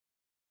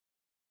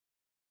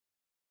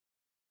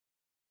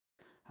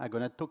I'm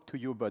going to talk to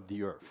you about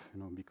the Earth,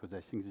 because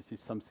I think this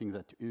is something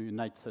that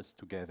unites us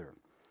together.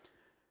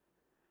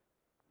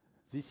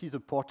 This is a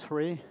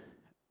portrait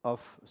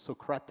of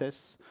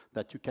Socrates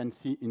that you can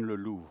see in the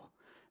Louvre.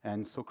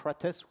 And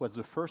Socrates was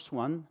the first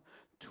one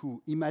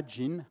to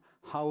imagine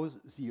how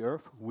the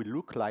Earth will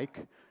look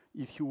like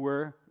if you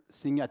were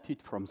seeing at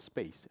it from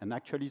space. And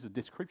actually, the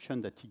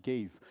description that he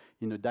gave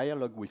in a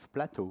dialogue with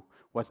Plato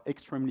was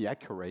extremely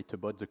accurate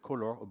about the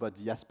color, about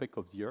the aspect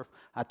of the Earth,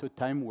 at a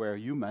time where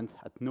humans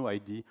had no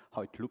idea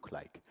how it looked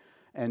like.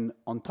 And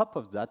on top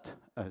of that,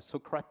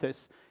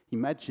 Socrates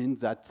imagined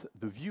that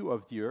the view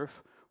of the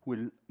Earth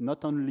will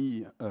not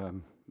only,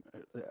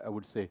 I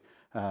would say,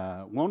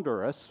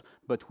 wonder us,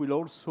 but will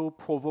also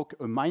provoke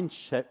a mind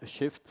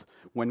shift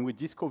when we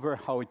discover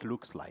how it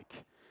looks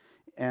like.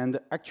 And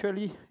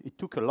actually, it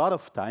took a lot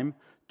of time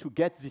to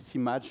get this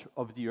image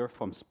of the Earth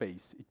from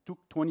space. It took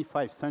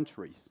 25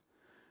 centuries.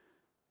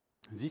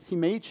 This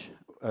image,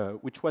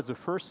 which was the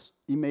first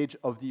image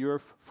of the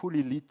Earth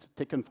fully lit,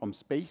 taken from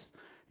space,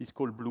 is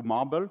called Blue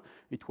Marble.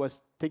 It was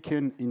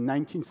taken in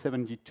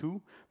 1972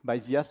 by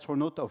the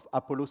astronaut of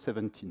Apollo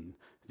 17.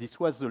 This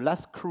was the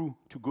last crew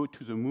to go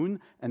to the moon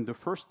and the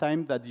first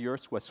time that the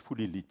Earth was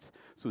fully lit.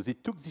 So they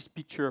took this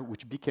picture,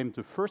 which became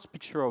the first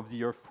picture of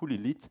the Earth fully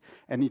lit,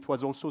 and it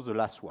was also the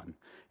last one.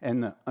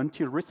 And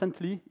until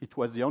recently, it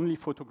was the only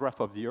photograph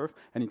of the Earth,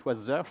 and it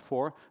was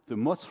therefore the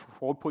most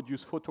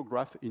reproduced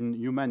photograph in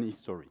human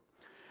history.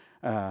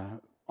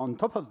 On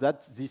top of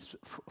that, this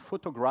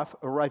photograph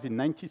arrived in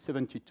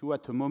 1972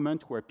 at a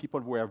moment where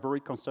people were very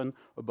concerned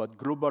about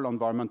global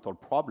environmental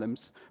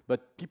problems,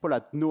 but people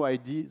had no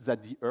idea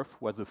that the Earth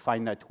was a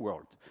finite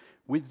world.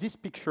 With this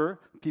picture,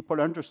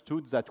 people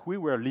understood that we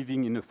were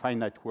living in a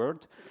finite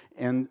world,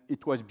 and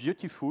it was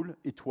beautiful.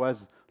 It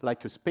was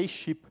like a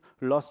spaceship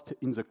lost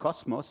in the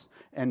cosmos,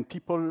 and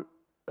people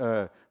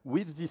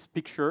with this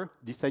picture,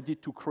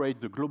 decided to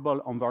create the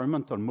global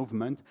environmental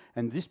movement,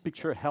 and this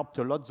picture helped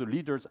a lot the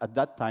leaders at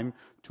that time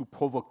to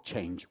provoke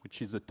change,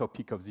 which is the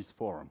topic of this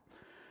forum.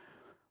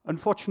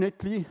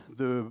 Unfortunately,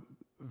 the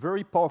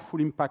very powerful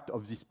impact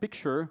of this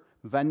picture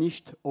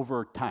vanished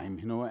over time,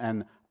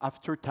 and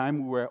after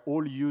time, we were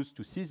all used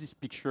to see this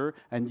picture,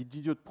 and it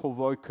didn't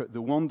provoke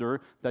the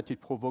wonder that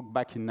it provoked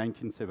back in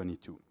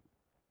 1972.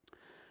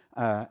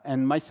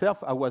 And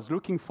myself, I was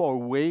looking for a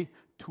way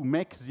to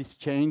make this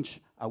change,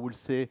 I would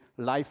say,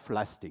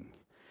 life-lasting.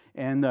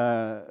 And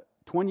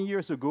 20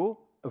 years ago,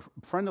 a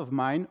friend of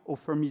mine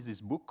offered me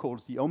this book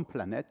called The Home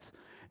Planet.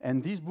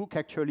 And this book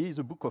actually is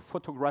a book of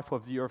photographs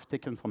of the Earth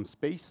taken from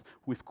space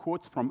with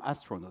quotes from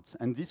astronauts.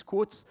 And these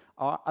quotes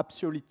are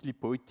absolutely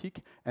poetic,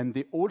 and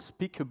they all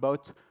speak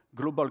about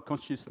global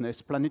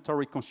consciousness,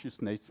 planetary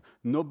consciousness,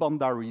 no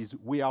boundaries,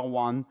 we are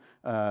one.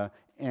 I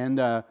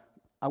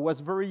was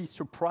very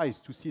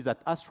surprised to see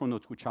that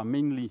astronauts, which are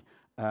mainly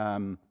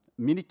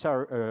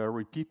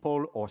military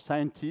people or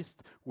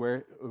scientists,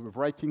 were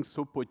writing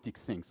so poetic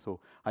things. So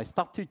I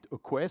started a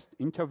quest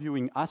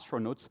interviewing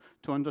astronauts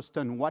to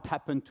understand what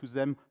happened to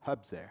them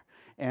up there.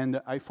 And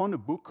I found a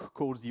book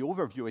called The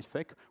Overview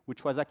Effect,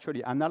 which was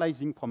actually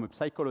analyzing from a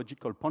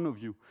psychological point of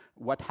view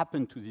what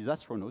happened to these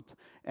astronauts.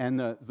 And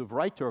the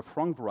writer,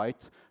 Frank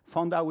Wright,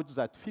 found out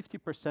that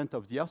 50%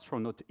 of the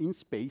astronauts in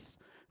space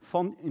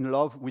fell in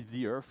love with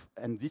the Earth,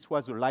 and this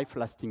was a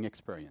life-lasting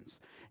experience.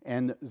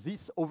 And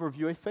this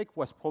overview effect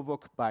was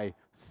provoked by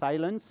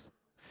silence,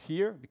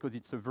 fear, because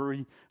it's a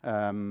very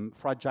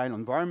fragile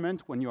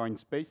environment when you are in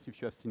space.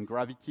 If you have seen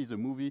Gravity, the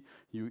movie,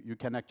 you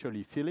can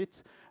actually feel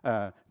it.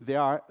 They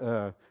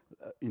are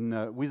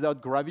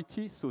without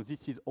gravity, so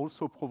this is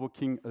also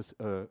provoking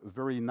a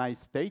very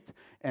nice state.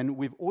 And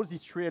with all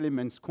these three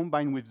elements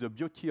combined with the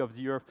beauty of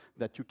the Earth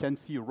that you can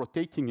see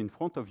rotating in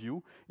front of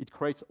you, it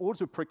creates all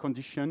the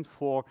preconditions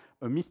for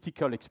a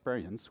mystical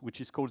experience, which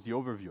is called the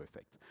overview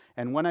effect.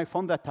 And when I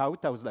found that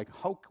out, I was like,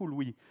 how could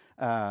we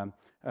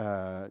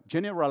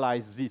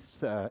generalize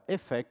this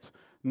effect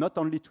not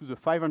only to the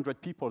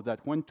 500 people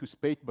that went to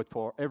space, but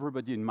for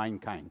everybody in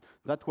mankind?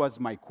 That was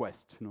my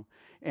quest.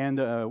 And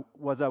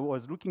as I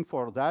was looking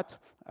for that,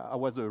 I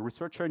was a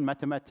researcher in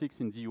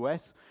mathematics in the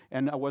US,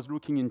 and I was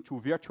looking into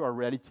virtual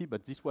reality,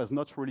 but this was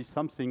not really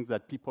something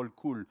that people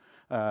could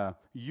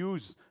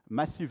use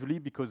massively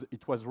because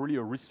it was really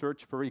a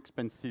research, very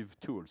expensive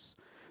tools.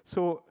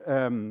 So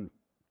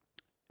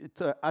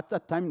at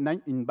that time,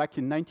 back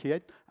in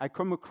 '98, I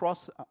come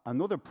across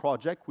another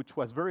project which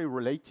was very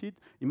related,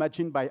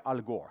 imagined by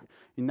Al Gore.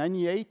 In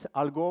 '98,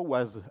 Al Gore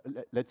was,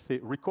 let's say,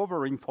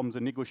 recovering from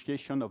the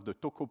negotiation of the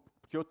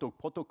Kyoto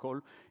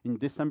Protocol in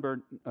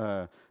December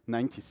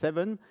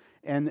 '97,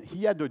 and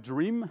he had a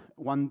dream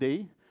one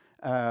day,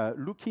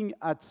 looking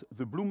at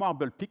the Blue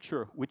Marble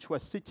picture, which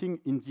was sitting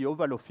in the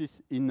Oval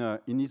Office in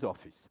his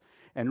office.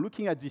 And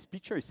looking at this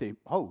picture, he said,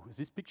 oh,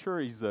 this picture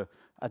is,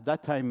 at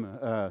that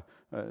time,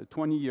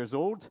 20 years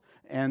old,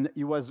 and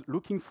he was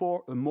looking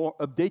for a more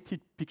updated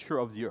picture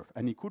of the Earth,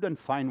 and he couldn't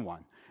find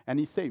one. And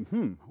he said,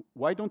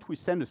 why don't we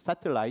send a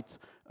satellite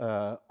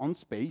on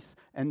space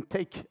and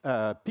take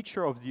a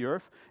picture of the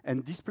Earth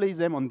and display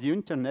them on the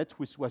internet,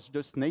 which was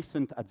just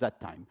nascent at that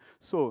time.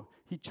 So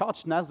he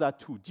charged NASA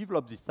to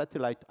develop this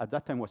satellite, at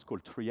that time was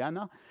called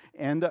Triana,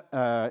 and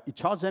he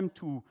charged them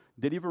to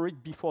deliver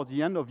it before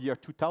the end of year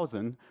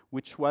 2000,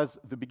 which was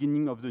the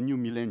beginning of the new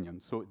millennium.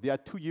 So they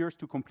had 2 years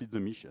to complete the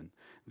mission.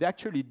 They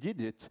actually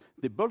did it.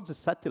 They built the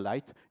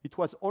satellite. It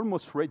was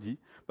almost ready,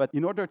 but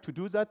in order to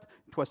do that,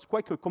 it was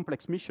quite a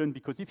complex mission,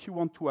 because if you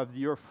want to have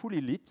the Earth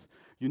fully lit,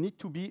 you need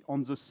to be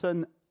on the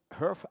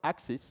Sun-Earth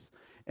axis,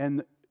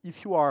 and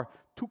if you are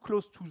too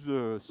close to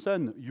the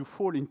Sun, you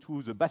fall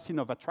into the basin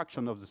of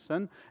attraction of the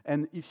Sun,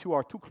 and if you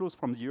are too close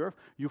from the Earth,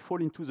 you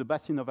fall into the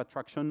basin of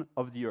attraction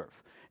of the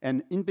Earth.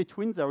 And in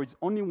between, there is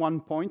only one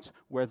point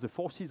where the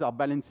forces are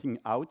balancing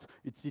out.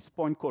 It's this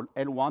point called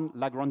L1,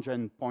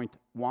 Lagrangian point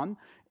 1,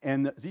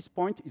 and this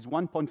point is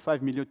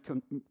 1.5 million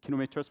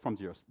kilometers from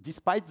the Earth.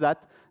 Despite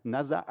that,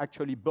 NASA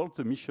actually built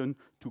the mission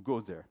to go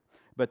there.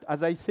 But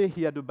as I say,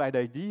 he had a bad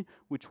idea,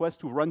 which was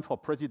to run for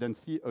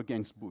presidency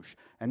against Bush.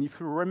 And if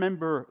you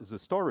remember the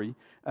story,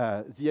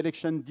 the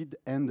election did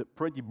end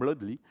pretty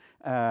bloodily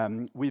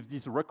with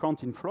this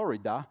recount in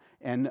Florida.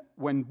 And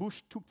when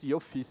Bush took the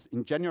office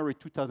in January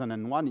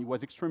 2001, he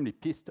was extremely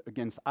pissed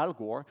against Al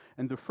Gore.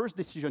 And the first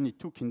decision he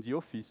took in the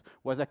office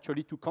was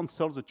actually to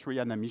cancel the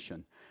Triana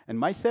mission. And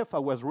myself, I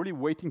was really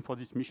waiting for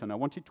this mission. I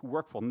wanted to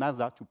work for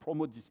NASA to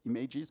promote these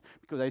images,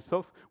 because I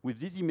thought with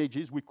these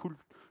images we could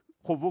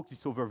provoke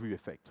this overview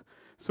effect.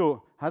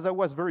 So as I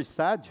was very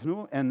sad,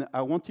 and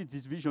I wanted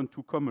this vision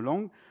to come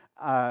along,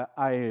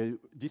 I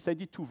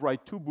decided to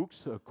write 2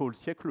 books called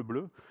Siècle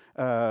Bleu.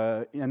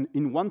 And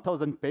in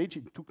 1,000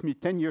 pages, it took me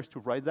 10 years to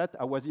write that.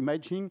 I was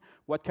imagining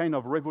what kind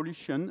of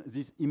revolution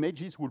these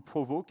images would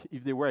provoke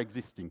if they were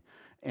existing.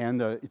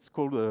 And it's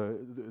called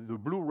the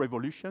Blue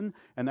Revolution.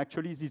 And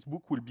actually, this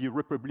book will be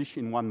republished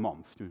in 1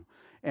 month.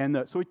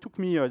 And so it took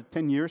me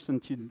 10 years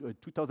until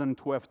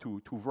 2012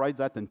 to write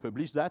that and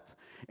publish that.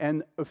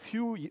 And a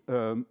few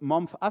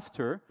months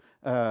after,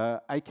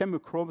 I came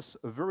across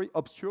a very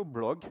obscure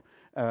blog.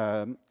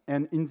 And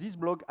in this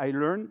blog, I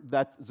learned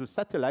that the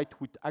satellite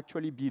would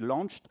actually be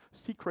launched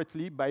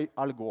secretly by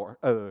Al Gore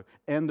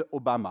and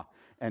Obama.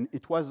 And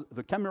it was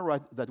the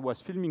camera that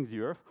was filming the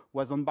Earth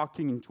was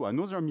embarking into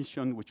another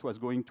mission, which was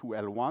going to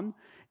L1.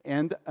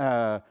 And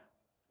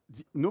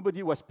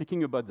nobody was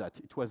speaking about that.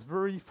 It was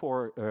very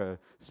for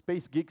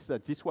space geeks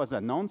that this was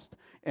announced.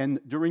 And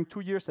during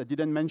 2 years, I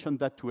didn't mention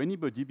that to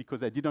anybody,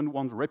 because I didn't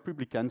want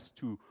Republicans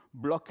to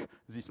block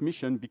this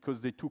mission,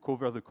 because they took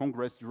over the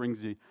Congress during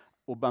the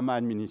Obama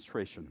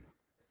administration.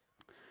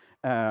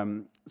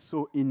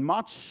 So in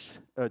March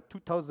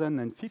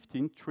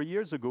 2015, 3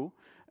 years ago,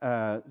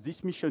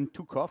 this mission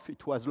took off.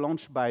 It was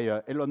launched by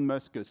Elon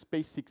Musk's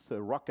SpaceX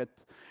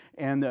rocket,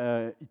 and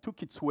it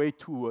took its way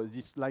to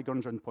this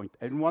Lagrangian point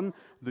L1.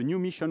 The new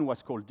mission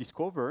was called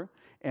Discover,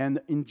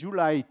 and in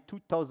July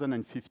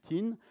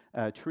 2015,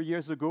 3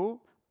 years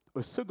ago,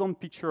 a second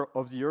picture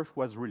of the Earth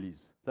was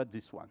released. That's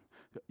this one.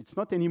 It's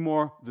not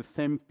anymore the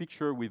same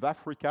picture with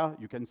Africa.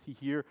 You can see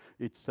here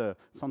it's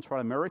Central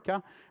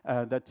America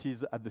that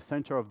is at the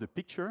center of the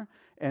picture.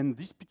 And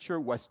this picture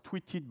was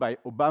tweeted by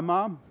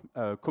Obama,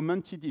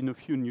 commented in a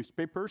few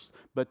newspapers,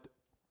 but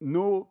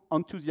no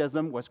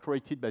enthusiasm was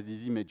created by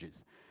these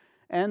images.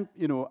 And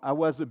I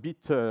was a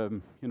bit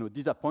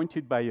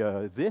disappointed by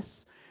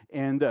this.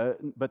 And,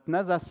 but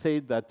NASA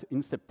said that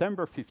in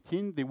September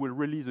 15, they will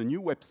release a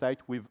new website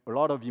with a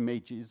lot of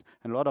images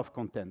and a lot of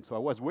content. So I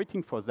was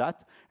waiting for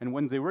that. And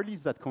when they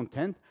released that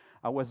content,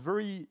 I was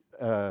very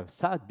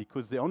sad,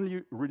 because they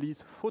only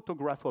released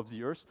photographs of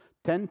the Earth,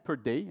 10 per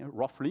day,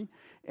 roughly,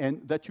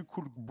 and that you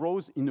could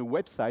browse in a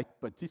website.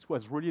 But this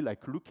was really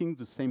like looking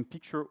the same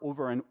picture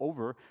over and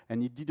over,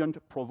 and it didn't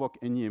provoke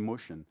any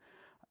emotion.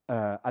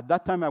 At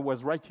that time, I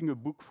was writing a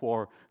book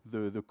for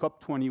the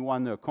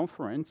COP21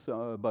 conference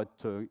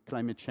about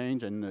climate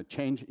change and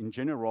change in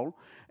general.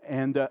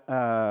 And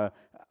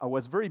I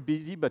was very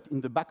busy, but in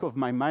the back of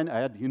my mind, I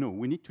had,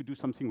 we need to do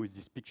something with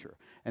this picture.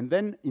 And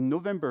then in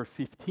November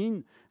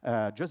 15,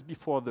 just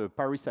before the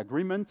Paris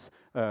Agreement,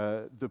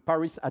 the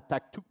Paris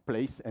attack took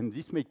place, and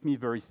this made me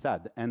very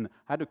sad. And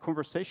I had a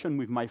conversation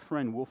with my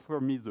friend who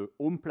offered me the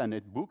Home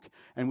Planet book,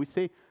 and we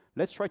say,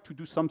 let's try to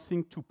do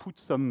something to put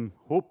some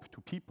hope to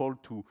people,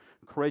 to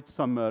create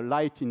some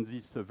light in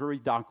this very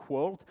dark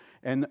world.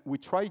 And we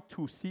tried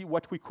to see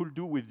what we could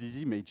do with these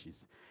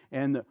images.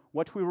 And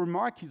what we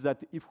remark is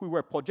that if we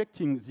were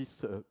projecting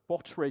this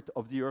portrait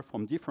of the Earth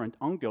from different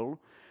angles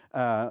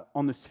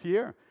on a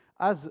sphere,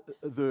 as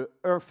the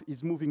Earth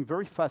is moving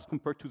very fast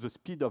compared to the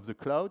speed of the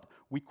cloud,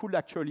 we could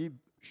actually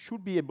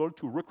should be able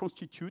to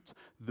reconstitute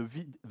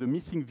the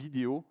missing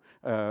video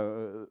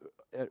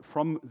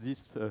from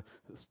these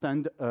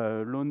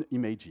stand-alone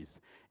images.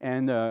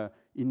 And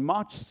in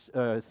March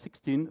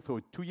 16, so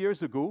 2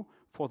 years ago,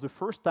 for the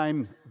first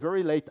time,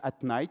 very late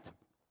at night,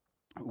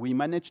 we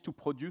managed to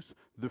produce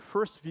the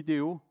first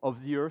video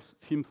of the Earth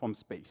filmed from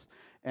space.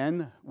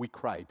 And we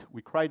cried.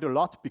 We cried a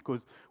lot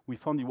because we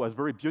found it was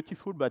very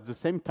beautiful, but at the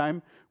same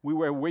time, we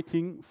were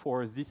waiting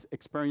for this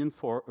experience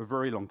for a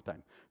very long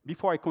time.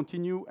 Before I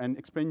continue and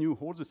explain you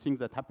all the things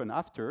that happen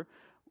after,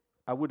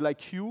 I would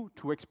like you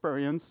to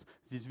experience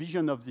this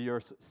vision of the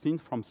Earth seen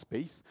from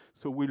space.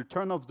 So we'll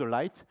turn off the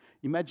light.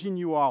 Imagine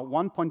you are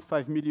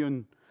 1.5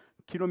 million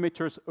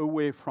kilometers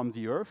away from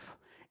the Earth,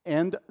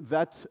 and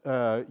that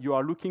you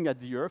are looking at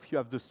the Earth, you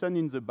have the sun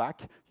in the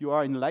back, you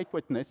are in light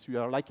wetness, you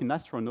are like an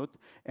astronaut,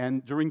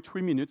 and during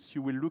 3 minutes,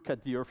 you will look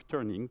at the Earth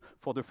turning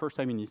for the first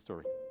time in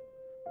history.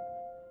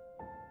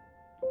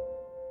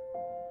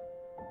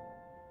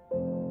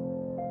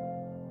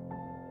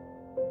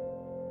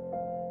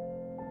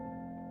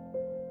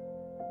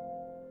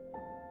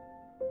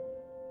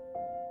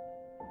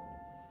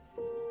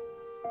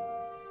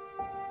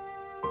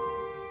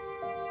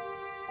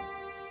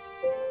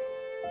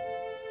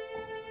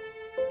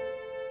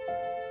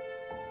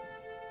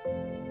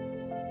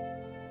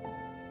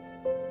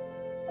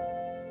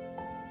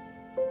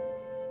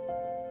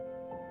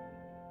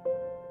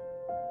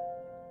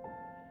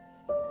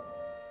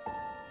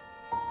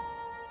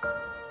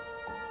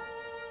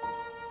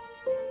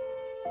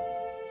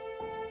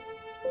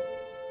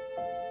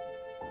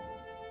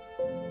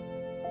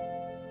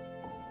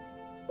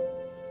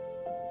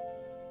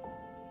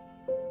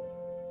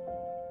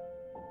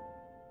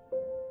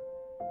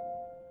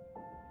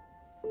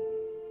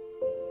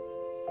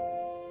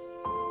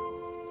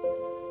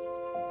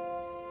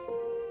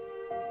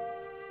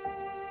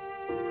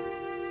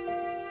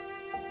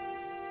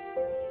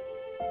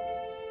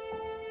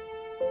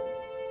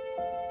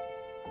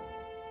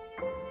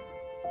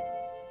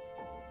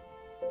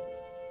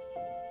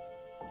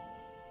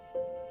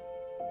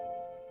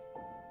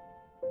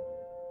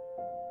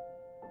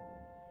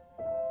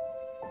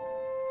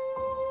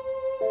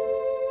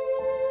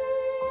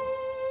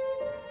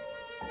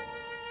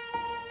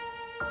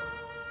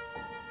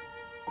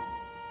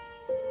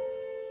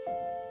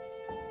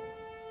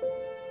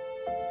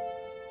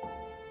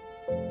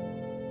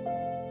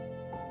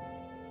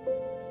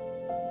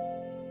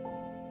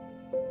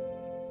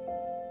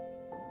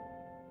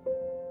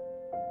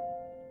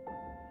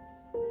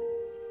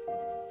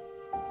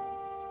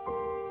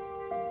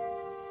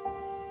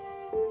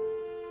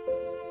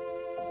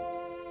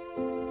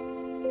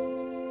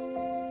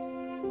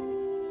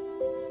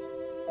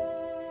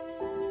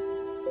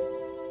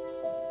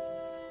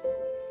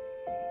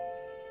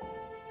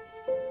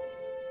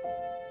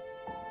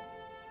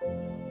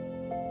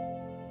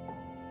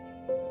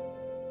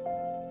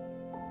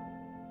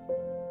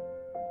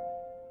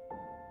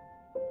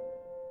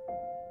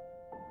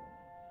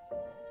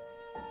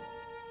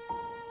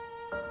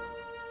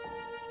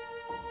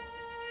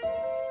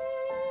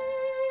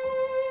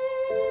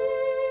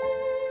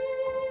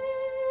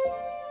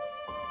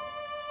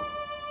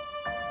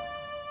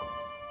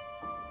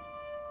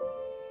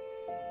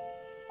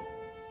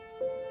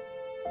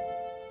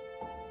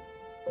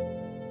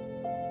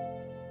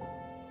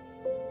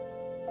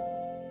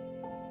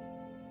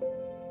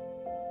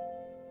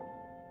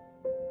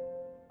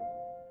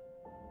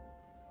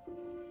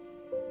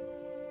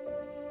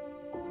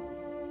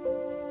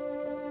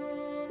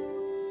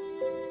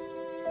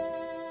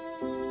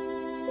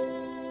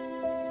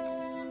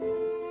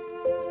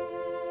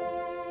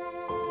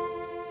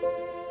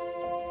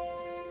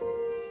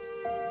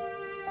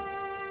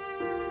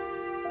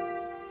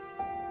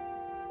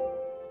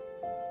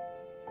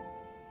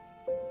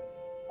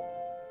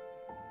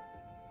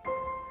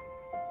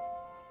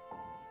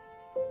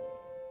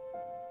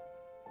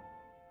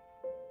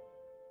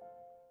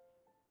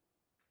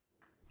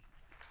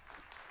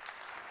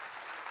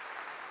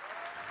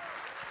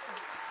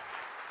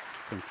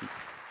 Thank you.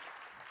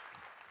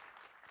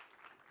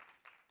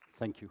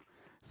 Thank you.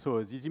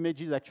 So these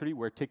images actually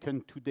were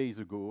taken 2 days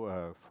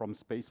ago from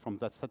space, from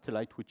that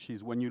satellite, which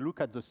is when you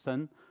look at the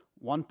sun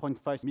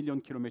 1.5 million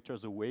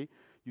kilometers away,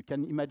 you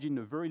can imagine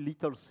a very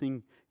little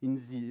thing in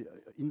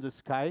the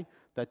sky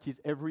that is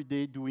every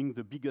day doing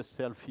the biggest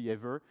selfie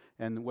ever.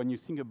 And when you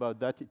think about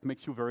that, it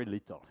makes you very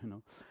little. You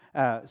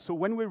know? So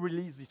when we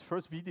released this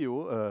first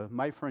video,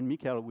 my friend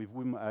Michael, with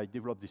whom I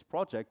developed this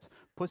project,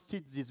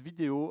 posted this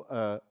video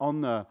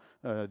on the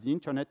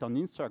internet, on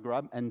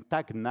Instagram, and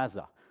tagged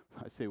NASA.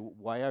 I say,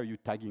 why are you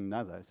tagging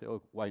NASA? I say,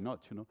 oh, why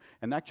not, you know?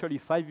 And actually,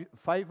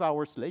 five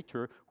hours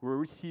later, we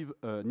received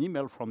an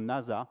email from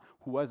NASA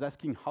who was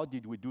asking, how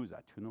did we do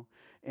that, you know?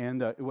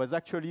 And it was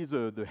actually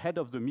the head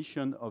of the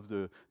mission of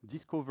the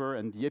Discover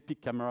and the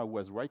Epic camera who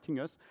was writing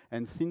us.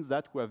 And since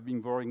that, we have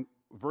been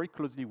very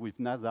closely with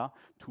NASA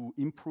to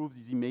improve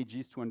these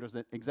images, to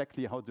understand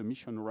exactly how the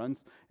mission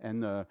runs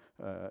and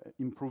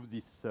improve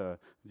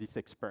this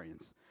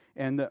experience.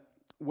 And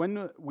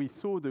when we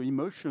saw the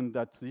emotion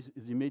that these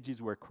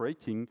images were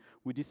creating,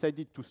 we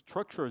decided to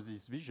structure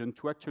this vision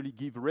to actually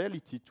give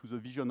reality to the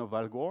vision of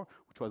Al Gore,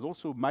 which was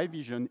also my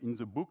vision in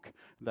the book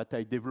that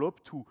I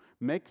developed to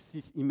make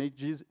these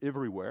images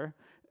everywhere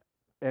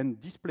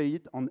and display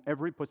it on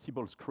every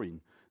possible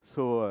screen.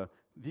 So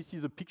this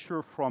is a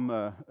picture from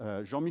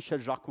Jean-Michel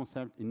Jarre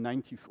concept in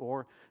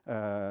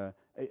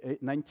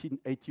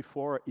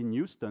 1984 in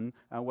Houston,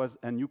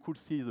 and you could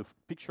see the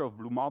picture of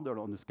Blue Marble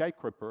on the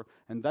skyscraper,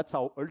 and that's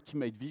our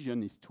ultimate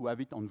vision, is to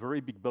have it on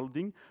very big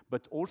building,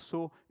 but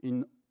also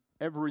in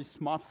every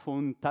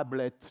smartphone,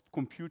 tablet,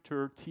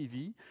 computer,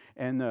 TV,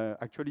 and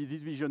actually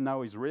this vision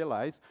now is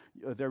realized.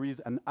 There is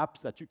an app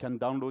that you can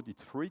download,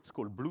 it's free, it's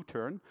called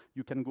BlueTurn.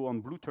 You can go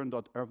on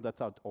blueturn.earth,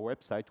 that's our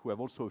website. We have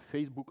also a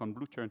Facebook on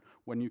BlueTurn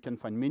when you can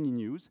find many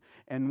news.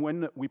 And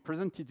when we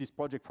presented this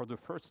project for the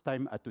first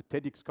time at the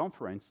TEDx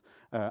conference,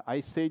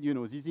 I said, you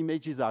know, these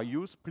images are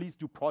used, please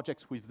do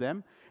projects with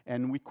them.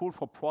 And we call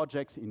for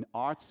projects in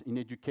arts, in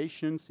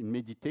education, in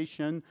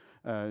meditation,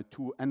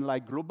 to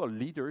unlike global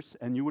leaders,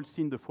 and you will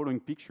see in the following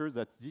pictures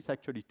that this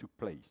actually took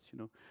place. You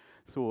know,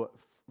 so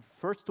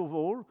first of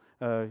all,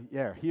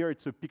 here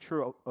it's a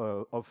picture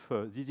of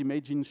these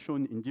images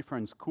shown in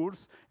different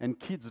schools, and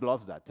kids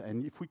love that.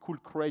 And if we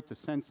could create a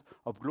sense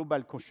of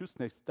global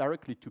consciousness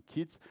directly to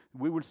kids,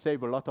 we will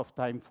save a lot of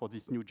time for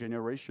this new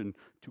generation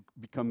to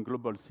become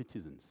global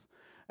citizens.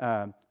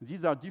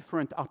 These are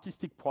different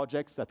artistic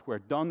projects that were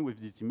done with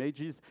these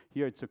images.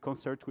 Here it's a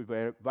concert with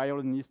a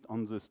violinist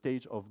on the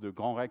stage of the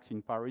Grand Rex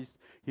in Paris.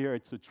 Here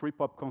it's a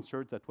trip-hop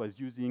concert that was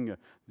using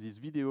these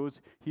videos.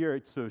 Here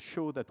it's a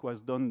show that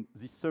was done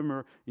this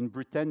summer in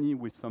Brittany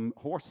with some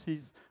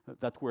horses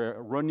that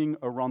were running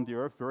around the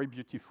earth, very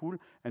beautiful.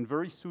 And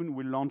very soon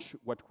we'll launch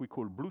what we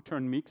call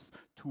BlueTurn Mix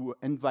to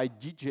invite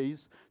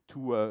DJs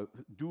to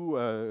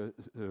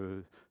do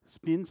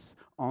spins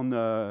on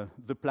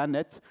the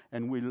planet,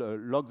 and we'll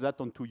log that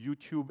onto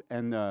YouTube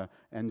and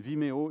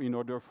Vimeo in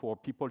order for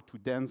people to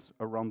dance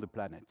around the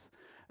planet.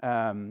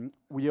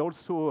 We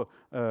also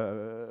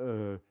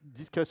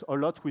discuss a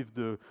lot with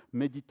the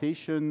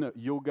meditation,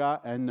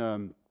 yoga,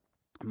 and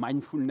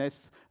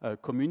mindfulness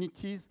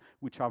communities,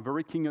 which are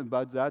very keen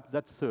about that.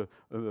 That's a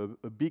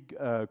big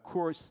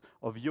course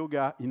of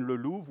yoga in Le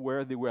Louvre,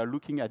 where they were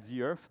looking at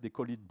the earth. They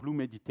call it Blue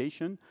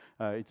Meditation.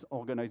 It's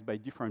organized by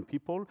different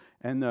people,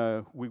 and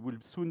we will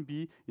soon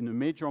be in a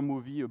major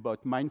movie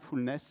about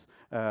mindfulness.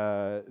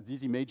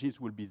 These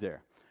images will be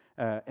there.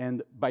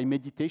 And by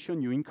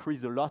meditation, you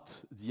increase a lot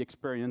the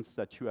experience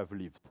that you have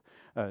lived.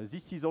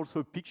 This is also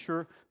a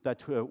picture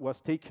that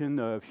was taken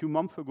a few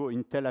months ago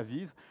in Tel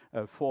Aviv.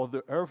 For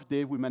the Earth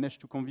Day, we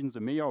managed to convince the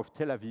mayor of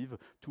Tel Aviv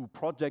to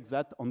project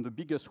that on the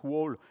biggest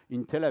wall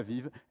in Tel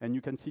Aviv. And you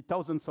can see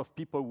thousands of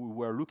people who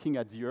were looking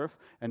at the Earth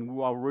and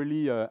who are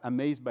really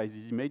amazed by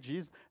these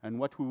images. And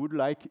what we would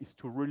like is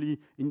to really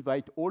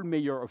invite all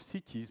mayors of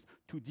cities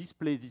to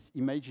display these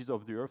images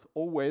of the Earth,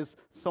 always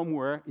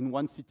somewhere in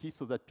one city,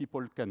 so that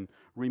people can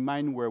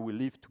remind where we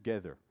live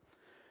together.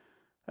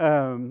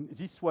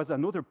 This was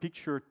another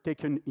picture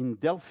taken in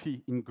Delphi,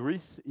 in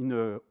Greece, in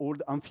an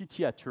old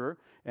amphitheater.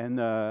 And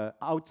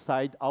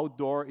outside,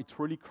 outdoor, it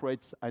really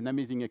creates an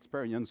amazing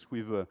experience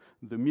with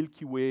the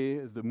Milky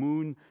Way, the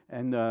moon,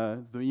 and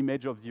the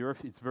image of the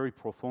Earth. It's very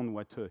profound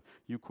what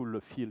you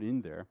could feel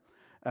in there.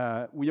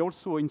 We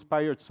also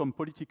inspired some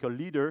political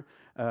leader.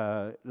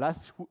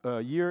 Last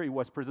year, it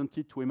was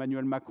presented to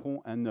Emmanuel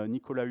Macron and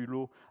Nicolas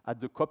Hulot at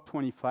the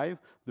COP25.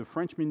 The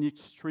French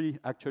ministry,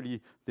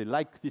 actually, they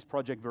like this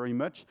project very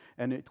much,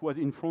 and it was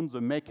in front of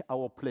the Make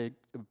Our Play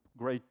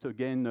Great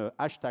Again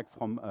hashtag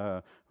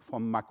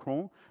from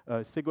Macron.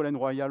 Ségolène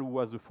Royal, who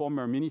was the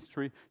former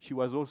ministry, she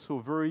was also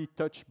very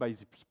touched by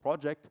this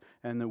project,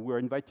 and we were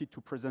invited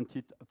to present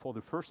it for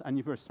the first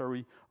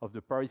anniversary of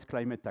the Paris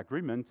Climate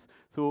Agreement.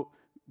 So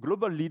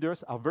global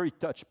leaders are very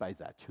touched by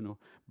that, you know.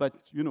 But,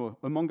 you know,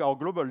 among our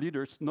global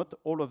leaders, not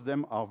all of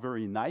them are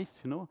very nice,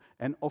 you know.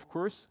 And of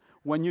course,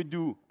 when you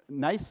do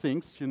nice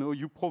things, you know,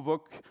 you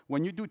provoke,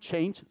 when you do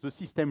change, the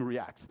system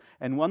reacts.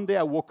 And one day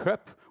I woke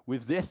up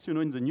with this, you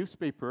know, in the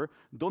newspaper,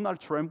 Donald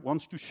Trump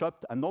wants to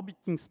shut an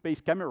orbiting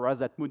space camera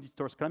that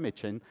monitors climate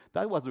change.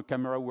 That was the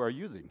camera we were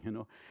using, you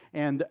know.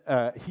 And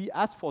he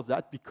asked for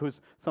that because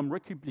some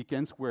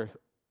Republicans were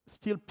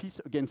still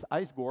pissed against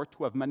Ice Gore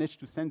to have managed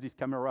to send this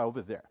camera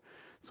over there.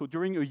 So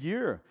during a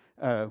year,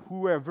 we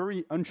were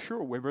very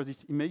unsure whether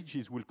these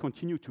images will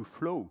continue to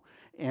flow.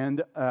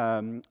 And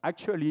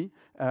actually,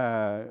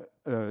 there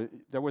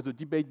was a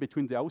debate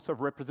between the House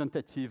of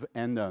Representatives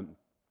and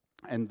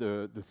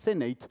the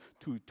Senate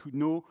to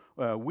know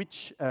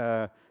which,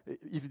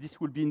 if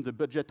this will be in the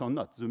budget or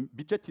not. The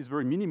budget is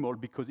very minimal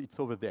because it's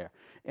over there.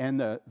 And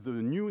the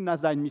new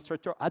NASA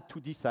administrator had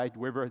to decide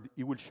whether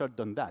he will shut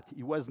down that.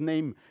 He was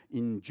named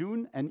in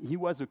June, and he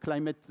was a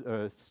climate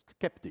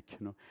skeptic.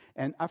 You know?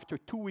 And after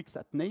 2 weeks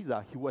at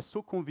NASA, he was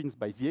so convinced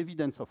by the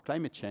evidence of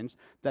climate change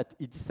that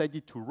he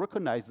decided to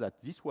recognize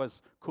that this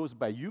was caused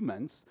by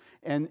humans,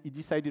 and he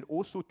decided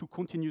also to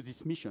continue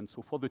this mission.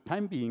 So for the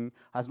time being,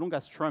 as long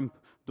as Trump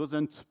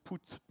doesn't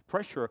put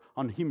pressure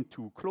on him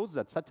to close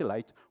that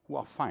satellite, who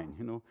are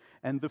fine,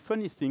 And the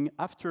funny thing,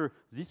 after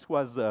this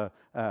was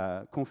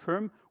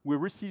confirmed, we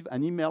received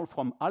an email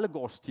from Al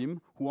Gore's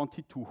team who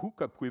wanted to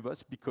hook up with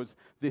us because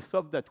they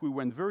thought that we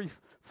went very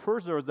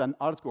further than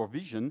Al Gore's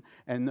vision,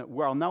 and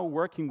we are now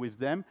working with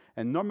them.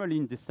 And normally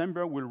in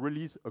December, we'll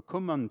release a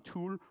common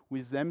tool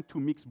with them to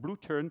mix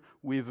BlueTurn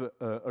with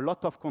a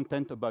lot of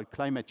content about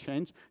climate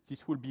change.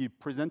 This will be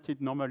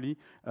presented normally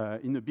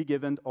in a big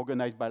event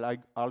organized by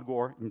Al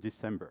Gore in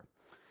December.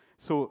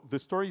 So the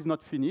story is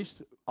not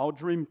finished. Our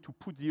dream to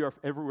put the Earth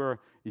everywhere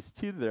is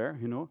still there,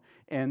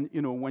 And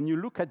when you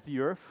look at the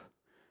Earth,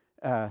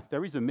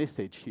 there is a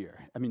message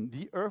here. I mean,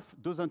 the Earth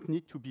doesn't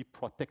need to be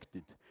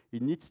protected.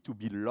 It needs to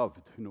be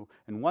loved,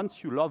 And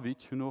once you love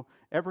it,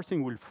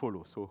 everything will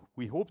follow. So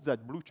we hope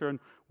that BlueTurn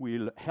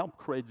will help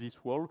create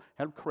this world,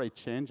 help create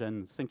change,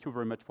 and thank you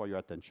very much for your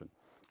attention.